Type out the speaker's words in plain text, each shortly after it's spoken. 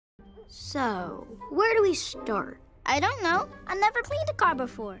So, where do we start? I don't know. I never cleaned a car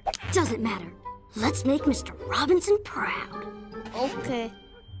before. Doesn't matter. Let's make Mr. Robinson proud. Okay.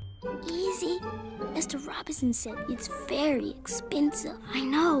 Easy. Mr. Robinson said it's very expensive. I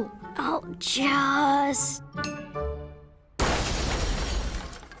know. I'll just...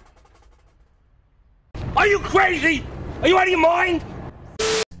 Are you crazy? Are you out of your mind?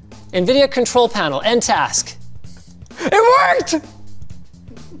 NVIDIA control panel, end task. It worked!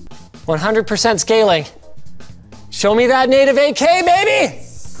 100% scaling. Show me that native 8K, baby!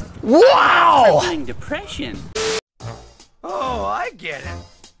 Wow! Depression. Oh, I get it.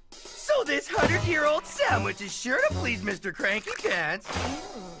 So this 100-year-old sandwich is sure to please Mr. Cranky Pants.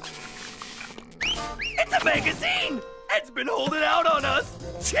 It's a magazine! It's been holding out on us!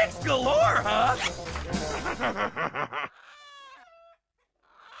 Chicks galore, huh?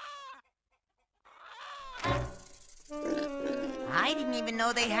 I didn't even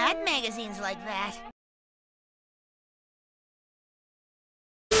know they had magazines like that.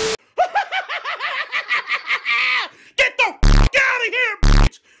 Get the f*** out of here,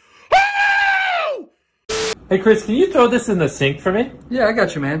 bitch! Oh! Hey Chris, can you throw this in the sink for me? Yeah, I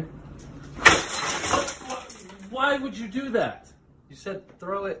got you, man. Why would you do that? You said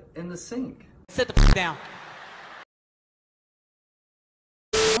throw it in the sink. Sit the f down.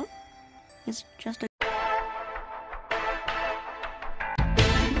 It's just a...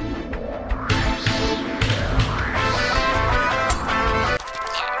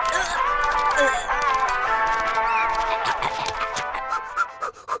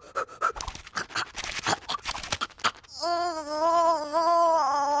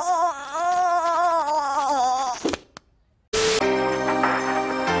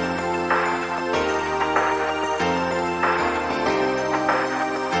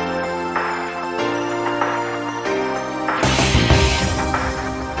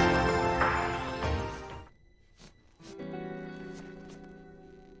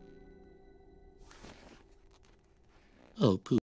 Oh, poo.